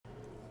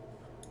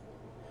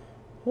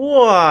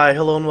Why,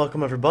 hello and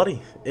welcome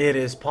everybody. It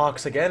is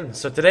Pohx again.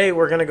 So today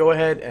we're going to go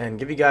ahead and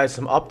give you guys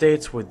some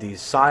updates with the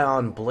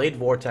Scion Blade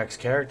Vortex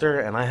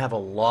character, and I have a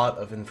lot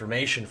of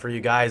information for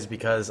you guys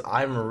because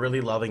I'm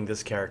really loving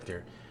this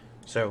character.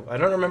 So I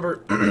don't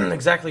remember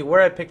exactly where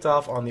I picked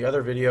off on the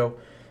other video,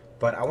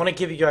 but I want to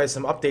give you guys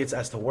some updates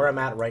as to where I'm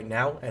at right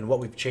now and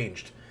what we've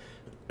changed.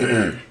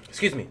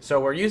 Excuse me. So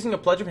we're using a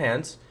Pledge of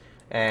Hands,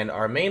 and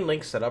our main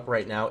link set up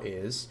right now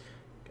is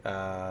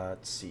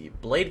let's see,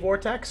 Blade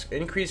Vortex,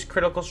 increased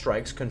critical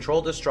strikes,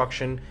 control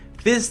destruction,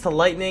 fizz to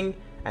lightning,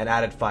 and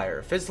added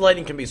fire. Fizz to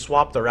lightning can be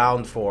swapped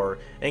around for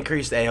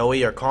increased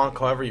AoE or conk,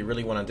 however you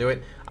really want to do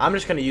it. I'm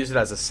just going to use it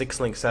as a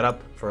 6-link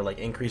setup for like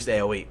increased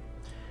AoE.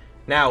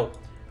 Now,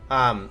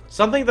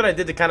 something that I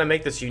did to kind of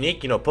make this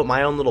unique, put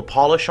my own little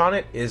polish on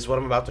it, is what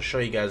I'm about to show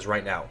you guys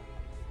right now.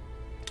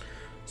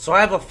 So I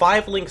have a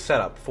 5-link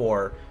setup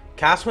for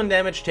cast when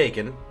damage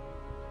taken,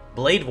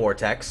 Blade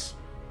Vortex,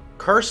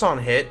 curse on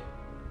hit,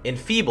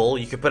 Enfeeble,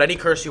 you can put any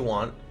curse you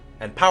want,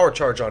 and Power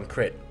Charge on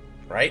crit,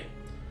 right?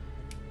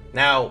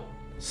 Now,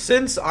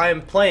 since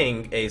I'm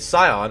playing a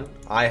Scion,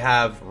 I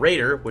have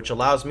Raider, which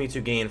allows me to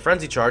gain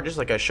Frenzy Charges,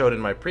 like I showed in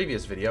my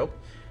previous video.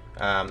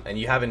 And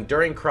you have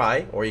Enduring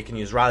Cry, or you can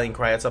use Rallying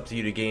Cry, it's up to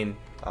you to gain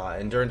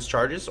Endurance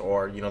Charges,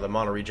 or, the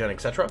Mono Regen,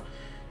 etc.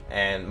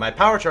 And my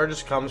Power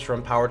Charges comes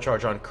from Power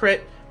Charge on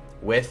crit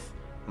with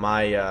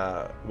my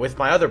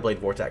other Blade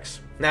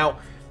Vortex. Now,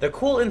 the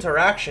cool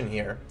interaction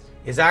here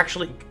is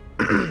actually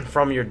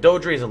from your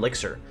Dodre's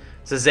Elixir.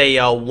 This is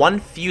a 1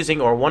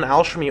 fusing or 1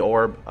 alchemy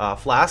orb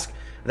flask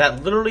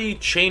that literally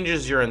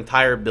changes your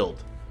entire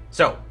build.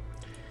 So,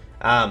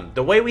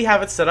 the way we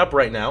have it set up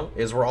right now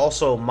is we're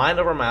also Mind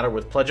Over Matter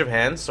with Pledge of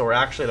Hands, so we're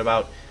actually at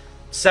about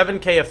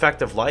 7k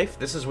effective life.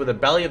 This is with the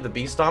Belly of the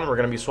Beast on. We're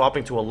going to be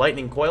swapping to a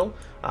Lightning Coil.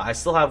 I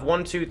still have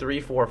 1, 2, 3,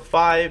 4,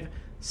 5,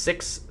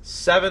 6,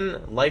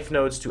 7 life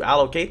nodes to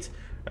allocate.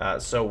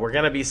 So we're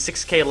going to be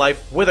 6k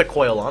life with a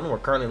coil on. We're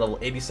currently level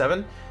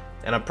 87.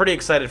 And I'm pretty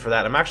excited for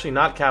that. I'm actually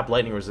not capped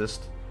lightning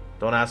resist.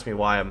 Don't ask me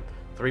why. I'm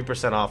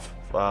 3% off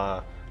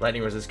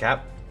lightning resist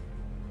cap.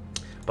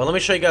 But let me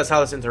show you guys how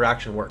this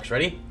interaction works.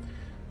 Ready?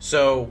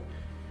 So,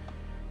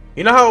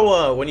 you know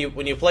how when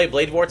you play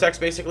Blade Vortex,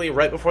 basically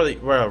right before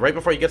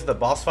you get to the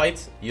boss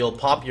fight, you'll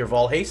pop your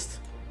Vol Haste.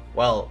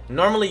 Well,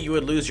 normally you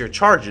would lose your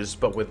charges,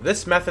 but with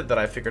this method that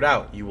I figured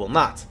out, you will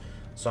not.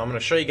 So I'm going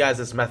to show you guys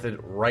this method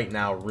right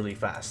now, really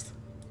fast.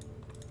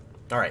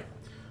 All right.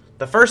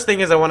 The first thing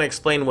is I want to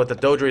explain what the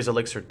Dodre's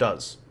Elixir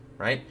does,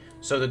 right?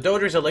 So the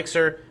Dodre's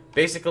Elixir,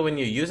 basically when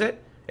you use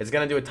it, it's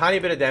going to do a tiny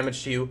bit of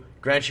damage to you,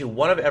 grant you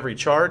 1 of every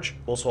charge,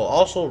 which will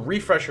also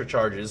refresh your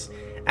charges,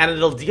 and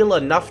it'll deal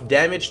enough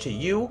damage to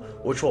you,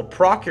 which will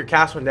proc your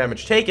cast when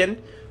damage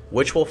taken,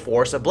 which will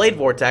force a Blade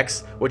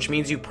Vortex, which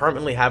means you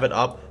permanently have it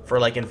up for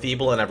like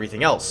Enfeeble and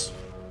everything else.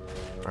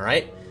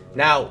 Alright?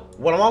 Now,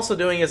 what I'm also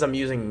doing is I'm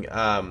using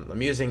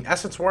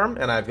Essence Worm,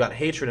 and I've got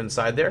Hatred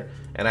inside there,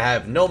 and I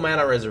have no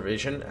mana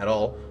reservation at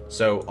all,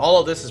 so all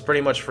of this is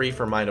pretty much free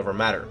for Mind Over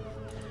Matter.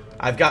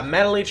 I've got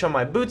Mana Leech on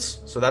my boots,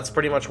 so that's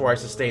pretty much where I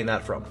sustain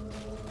that from.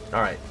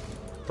 Alright,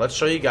 let's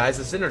show you guys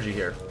the synergy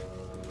here.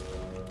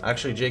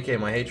 Actually, JK,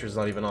 my Hatred's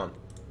not even on.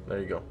 There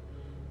you go.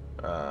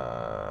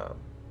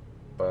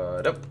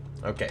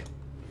 Okay.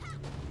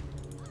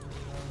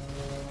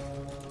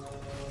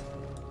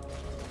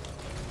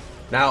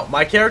 Now,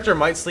 my character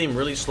might seem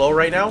really slow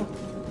right now,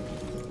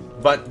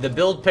 but the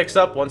build picks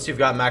up once you've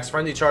got max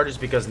frenzy charges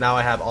because now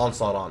I have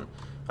Onslaught on.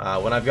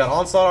 When I've got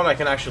Onslaught on, I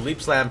can actually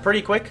Leap Slam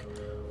pretty quick,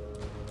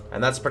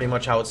 and that's pretty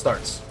much how it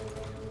starts.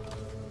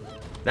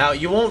 Now,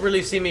 you won't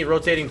really see me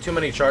rotating too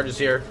many charges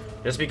here,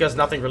 just because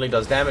nothing really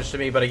does damage to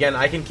me, but again,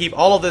 I can keep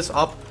all of this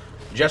up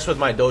just with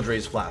my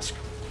Dodre's Flask.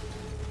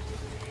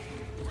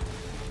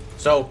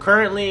 So,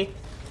 currently,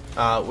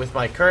 with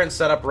my current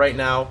setup right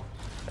now,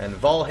 and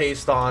Vol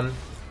Haste on,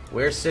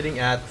 we're sitting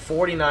at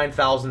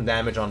 49,000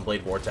 damage on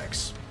Blade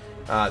Vortex.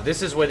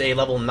 This is with a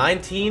level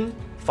 19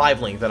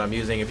 5-link that I'm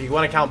using. If you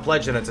want to count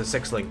Pledge, then it's a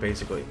 6-link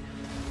basically.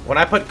 When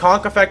I put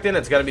Conk Effect in,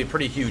 it's going to be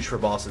pretty huge for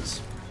bosses.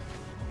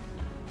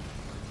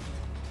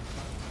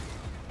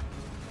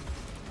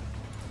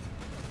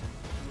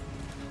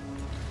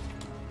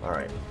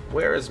 Alright,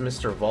 where is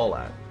Mr. Vol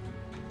at?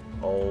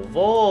 Oh,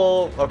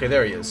 Vol! Okay,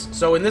 there he is.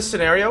 So in this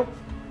scenario,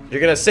 you're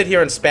going to sit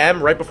here and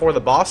spam right before the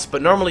boss,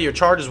 but normally your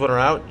charges when are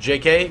out.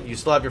 JK, you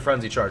still have your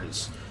frenzy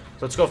charges. So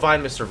let's go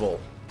find Mr. Vol.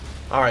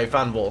 Alright,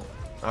 found Vol.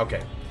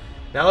 Okay.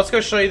 Now let's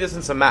go show you this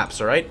in some maps,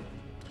 alright?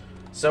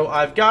 So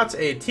I've got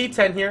a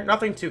T10 here,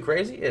 nothing too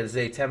crazy. It is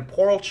a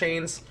Temporal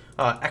Chains,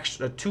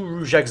 extra 2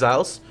 Rouge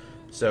Exiles.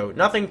 So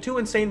nothing too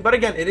insane, but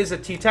again, it is a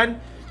T10.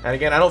 And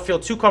again, I don't feel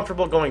too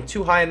comfortable going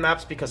too high in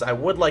maps because I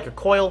would like a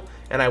Coil,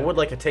 and I would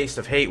like a Taste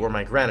of Hate where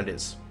my Granite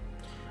is.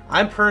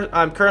 I'm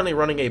currently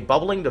running a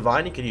Bubbling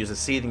Divine. You can use a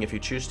Seething if you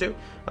choose to,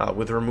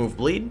 with Remove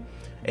Bleed.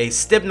 A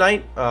Stib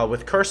Knight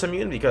with Curse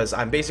Immune because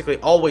I'm basically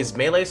always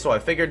melee, so I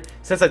figured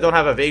since I don't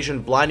have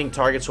evasion, blinding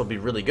targets will be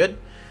really good.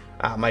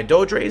 My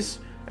Dodre's,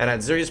 and at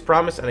Zuri's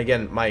Promise, and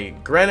again, my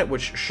Granite,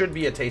 which should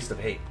be a Taste of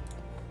Hate.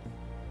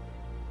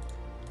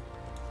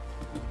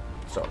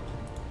 So,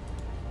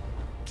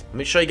 let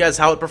me show you guys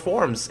how it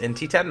performs in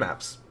T10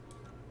 maps.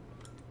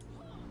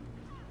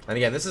 And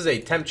again, this is a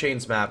temp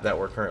chains map that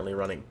we're currently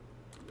running.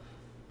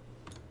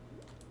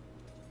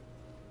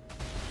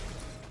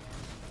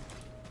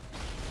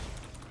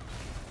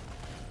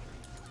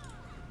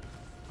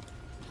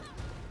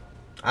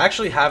 I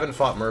actually haven't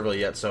fought Merville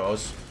yet, so I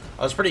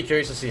was pretty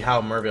curious to see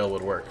how Merville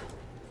would work.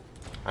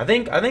 I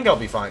think I'll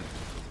be fine.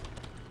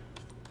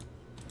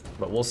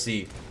 But we'll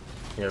see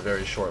here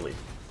very shortly.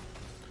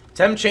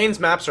 Temp chains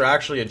maps are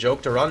actually a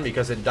joke to run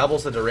because it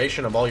doubles the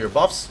duration of all your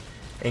buffs,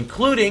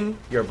 including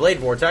your Blade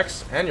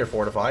Vortex and your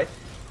Fortify.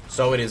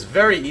 So it is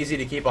very easy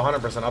to keep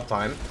 100%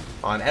 uptime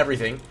on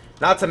everything.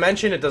 Not to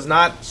mention, it does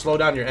not slow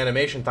down your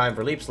animation time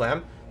for Leap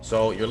Slam.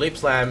 So your Leap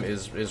Slam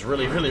is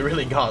really, really,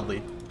 really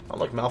godly. Oh,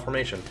 look,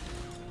 Malformation.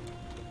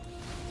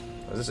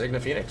 Is this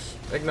Igna Phoenix?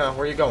 Igna,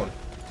 where are you going?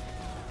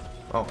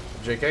 Oh,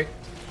 JK?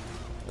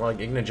 We're like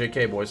Igna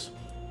JK, boys.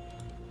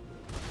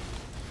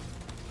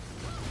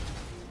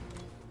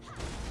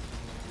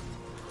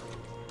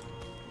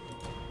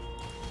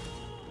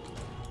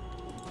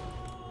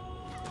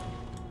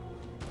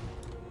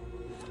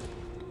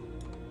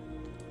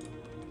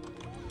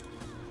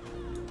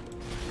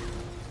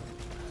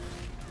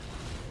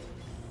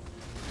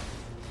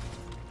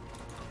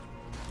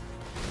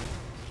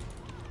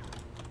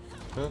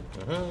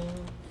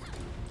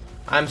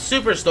 I'm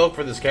super stoked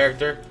for this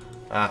character.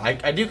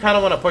 I do kind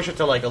of want to push it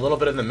to like a little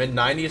bit in the mid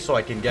 90s so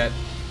I can get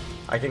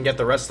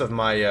the rest of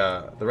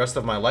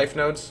my life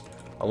nodes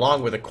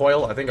along with a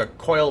coil. I think a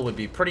coil would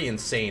be pretty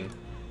insane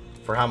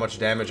for how much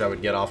damage I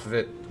would get off of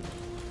it.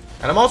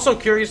 And I'm also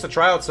curious to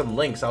try out some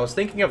links. I was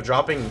thinking of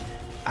dropping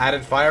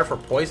added fire for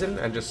poison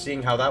and just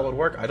seeing how that would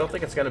work. I don't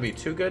think it's going to be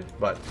too good,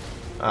 but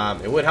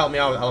it would help me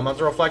out with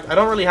Elemental Reflect. I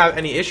don't really have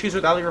any issues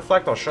with Ele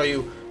Reflect. I'll show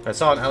you. I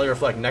saw an Ele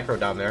Reflect Necro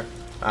down there.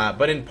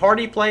 But in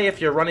party play, if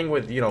you're running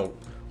with, you know,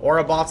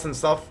 aura bots and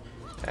stuff,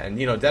 and,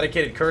 you know,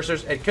 dedicated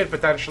cursors, it could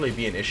potentially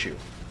be an issue.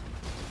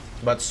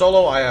 But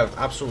solo, I have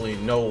absolutely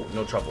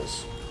no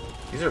troubles.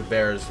 These are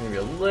bears. Need to be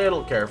a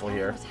little careful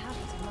here.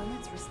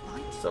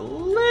 Just a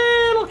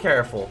little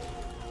careful.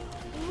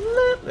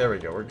 There we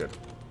go. We're good.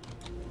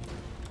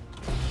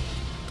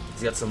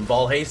 Let's get some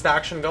ball haste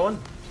action going.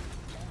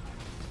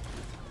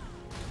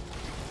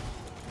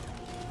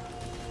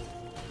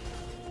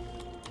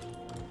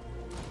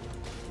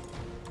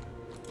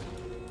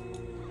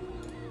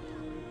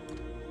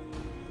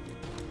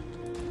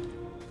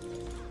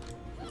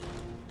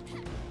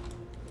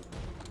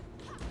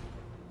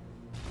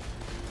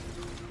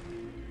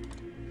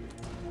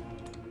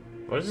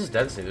 What is this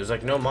density? There's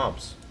like no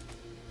mobs.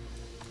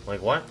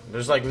 Like what?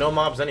 There's like no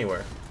mobs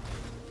anywhere.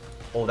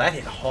 Oh, that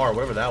hit hard,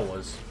 whatever that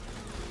was.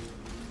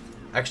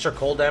 Extra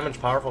cold damage,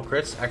 powerful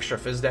crits, extra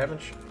fizz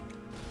damage.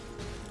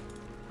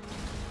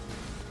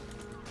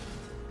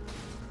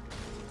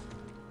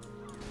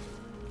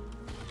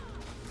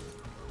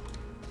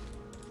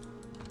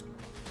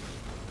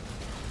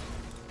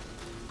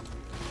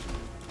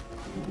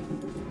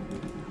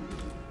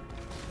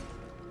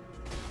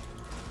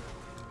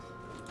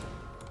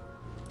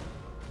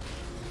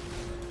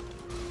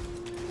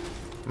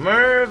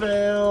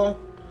 Merville!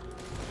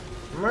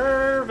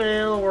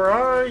 Merville, where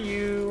are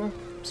you?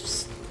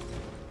 Psst.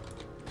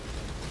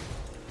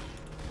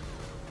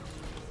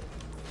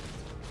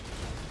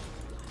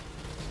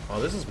 Oh,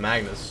 this is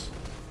Magnus.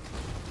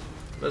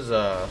 There's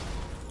I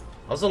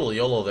was a little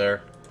YOLO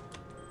there.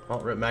 Oh,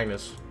 rip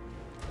Magnus.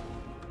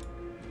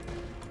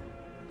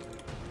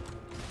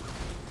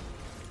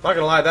 Not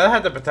gonna lie, that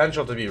had the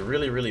potential to be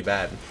really, really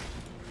bad.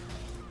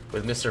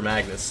 With Mr.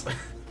 Magnus.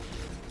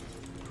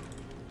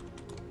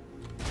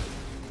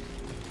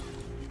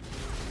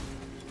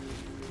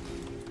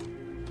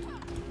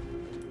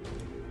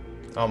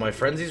 Oh, my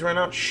frenzies ran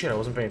out? Shit, I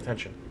wasn't paying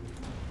attention.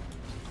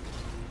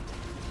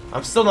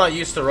 I'm still not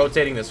used to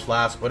rotating this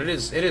flask, but it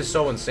is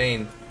so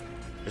insane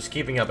just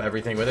keeping up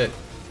everything with it.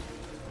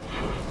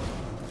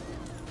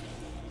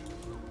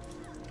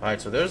 Alright,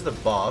 so there's the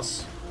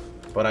boss.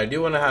 But I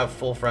do want to have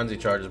full frenzy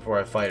charges before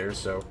I fight her,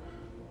 so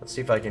let's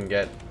see if I can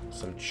get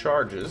some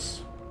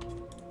charges.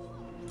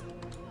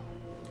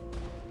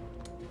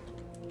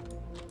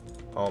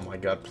 Oh my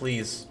god,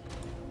 please.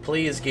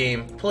 Please,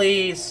 game.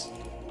 Please.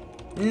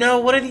 No,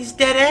 what are these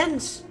dead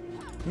ends?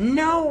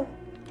 No.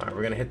 Alright,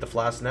 we're gonna hit the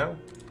flask now.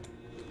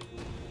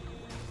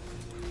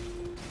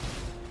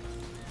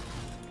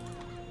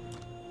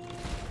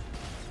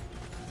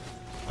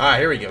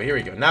 Alright, here we go, here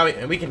we go. Now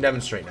we can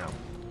demonstrate now.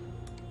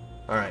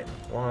 Alright,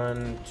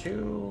 1,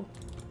 2,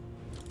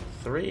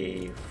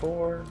 3,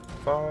 4,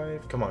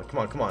 5. Come on, come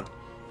on, come on.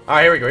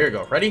 Alright, here we go, here we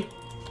go. Ready?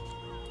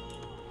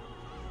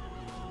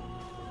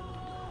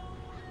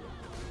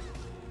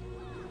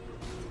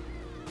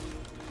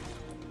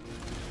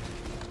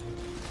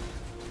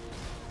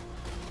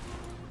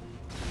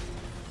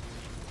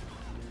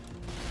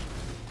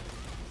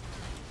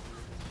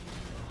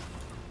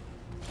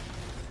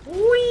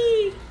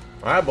 Whee!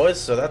 Alright, boys,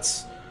 so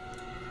that's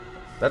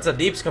a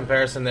Deeps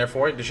comparison there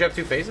for it. Does she have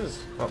 2 phases?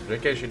 Oh,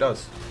 JK, she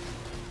does.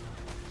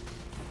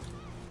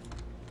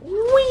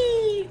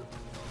 Whee!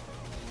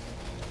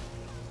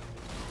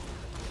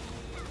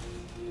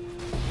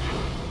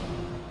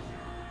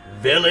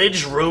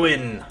 Village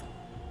Ruin.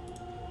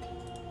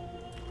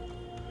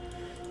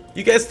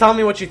 You guys tell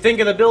me what you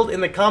think of the build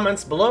in the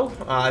comments below.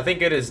 I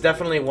think it is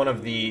definitely one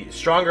of the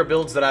stronger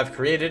builds that I've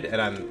created,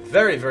 and I'm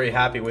very, very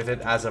happy with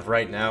it as of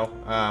right now.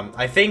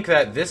 I think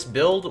that this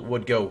build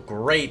would go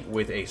great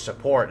with a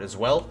support as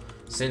well,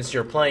 since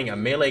you're playing a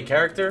melee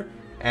character,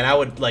 and I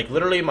would, like,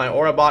 literally my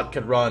Aura bot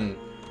could run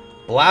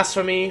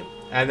Blasphemy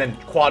and then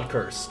Quad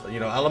Curse. You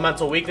know,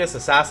 Elemental Weakness,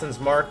 Assassin's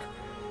Mark.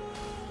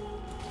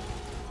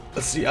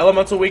 Let's see,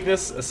 Elemental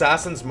Weakness,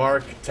 Assassin's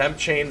Mark, Temp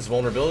Chains,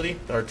 Vulnerability,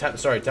 or Temp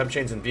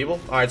Chains,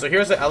 Enfeeble. Alright, so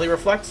here's the Ellie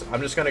Reflect. I'm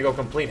just gonna go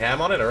complete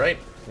ham on it, alright?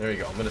 There you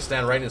go, I'm gonna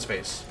stand right in his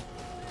face.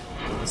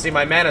 And see,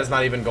 my mana's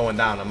not even going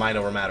down, a mind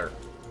over matter.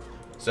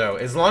 So,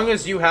 as long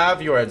as you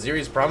have your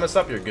Adziri's Promise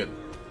up, you're good.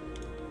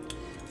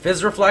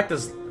 Fizz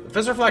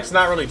Reflect's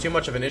not really too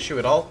much of an issue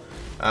at all.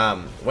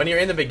 When you're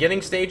in the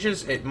beginning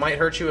stages, it might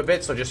hurt you a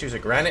bit, so just use a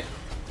Granite.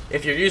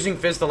 If you're using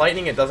Fizz to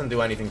Lightning, it doesn't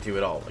do anything to you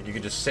at all. Like, you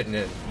can just sit in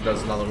it, it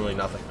does really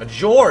nothing. A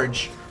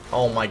George!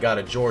 Oh my god,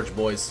 a George,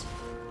 boys.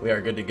 We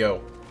are good to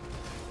go.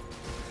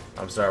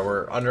 I'm sorry,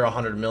 we're under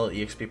 100 mil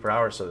EXP per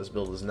hour, so this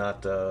build is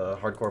not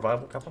hardcore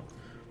viable, couple.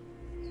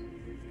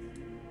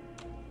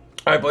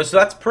 Alright, boys, so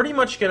that's pretty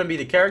much going to be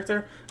the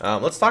character.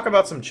 Let's talk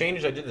about some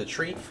changes I did to the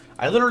tree.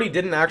 I literally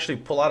didn't actually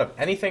pull out of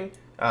anything.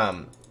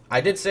 I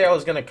did say I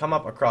was going to come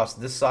up across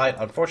this side.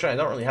 Unfortunately,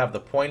 I don't really have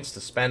the points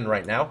to spend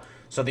right now.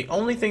 So the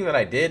only thing that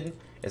I did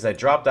is I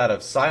dropped out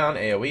of Scion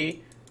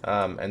AoE,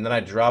 and then I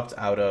dropped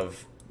out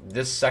of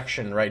this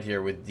section right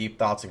here with Deep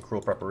Thoughts and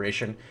Cruel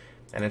Preparation.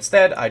 And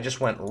instead, I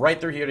just went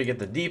right through here to get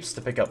the Deeps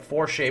to pick up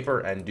 4 Shaper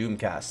and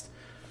Doomcast.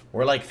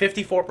 We're like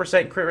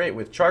 54% crit rate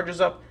with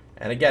charges up.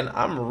 And again,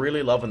 I'm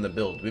really loving the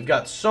build. We've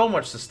got so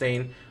much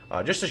sustain.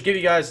 Just to give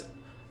you guys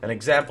an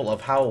example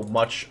of how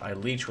much I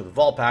leech with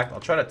Volpact,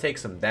 I'll try to take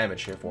some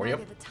damage here for you.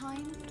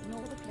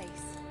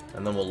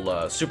 And then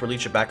we'll super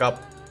leech it back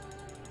up.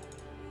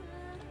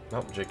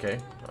 Nope, JK.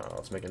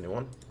 Let's make a new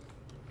one.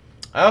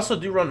 I also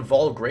do run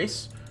Vol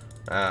Grace,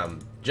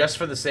 just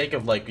for the sake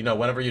of, like, you know,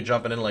 whenever you're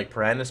jumping in like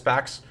Piranhas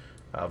packs,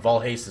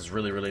 Vol Haste is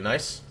really, really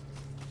nice.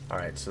 All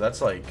right, so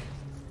that's like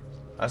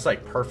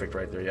perfect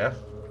right there, yeah.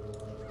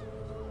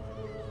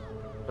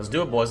 Let's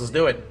do it, boys. Let's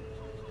do it.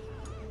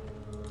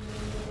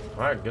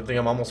 All right, good thing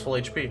I'm almost full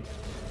HP.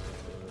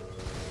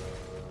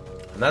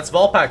 And that's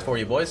Volpact for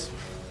you, boys.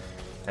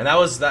 And that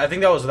was, I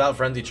think that was without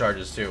frenzy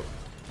charges too.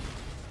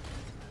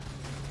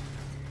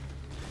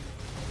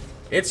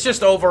 It's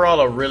just overall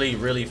a really,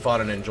 really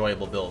fun and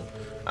enjoyable build.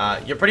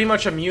 You're pretty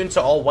much immune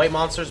to all white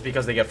monsters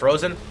because they get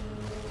frozen.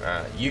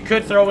 You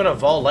could throw in a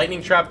Vol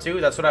Lightning Trap too.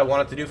 That's what I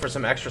wanted to do for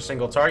some extra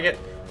single target.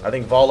 I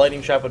think Vol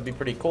Lightning Trap would be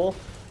pretty cool.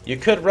 You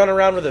could run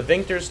around with the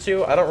Vinctors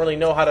too. I don't really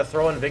know how to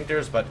throw in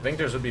Vinctors, but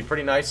Vinctors would be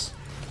pretty nice.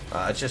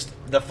 It's just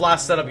the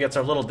flask setup gets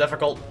a little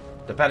difficult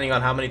depending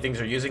on how many things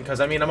you're using.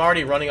 Because, I mean, I'm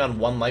already running on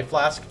 1 life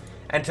flask.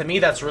 And to me,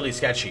 that's really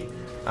sketchy.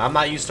 I'm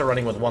not used to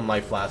running with 1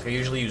 life flask. I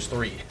usually use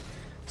 3.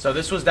 So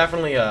this was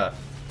definitely a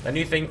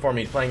new thing for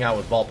me, playing out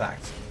with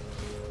Volpact.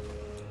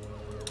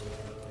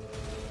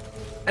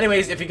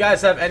 Anyways, if you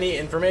guys have any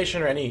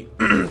information or any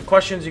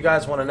questions you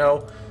guys want to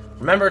know,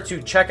 remember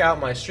to check out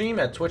my stream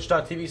at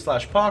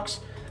twitch.tv/Pohx.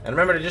 And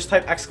remember to just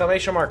type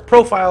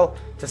 !profile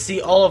to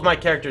see all of my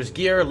characters'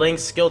 gear,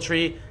 links, skill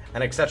tree,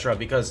 and etc.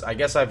 Because I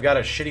guess I've got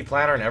a shitty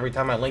planner and every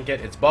time I link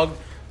it, it's bugged.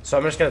 So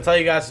I'm just going to tell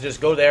you guys to just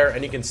go there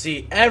and you can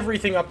see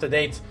everything up to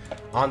date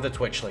on the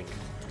Twitch link.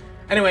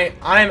 Anyway,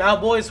 I am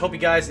out, boys. Hope you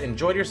guys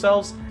enjoyed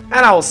yourselves.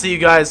 And I will see you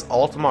guys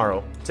all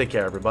tomorrow. Take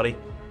care, everybody.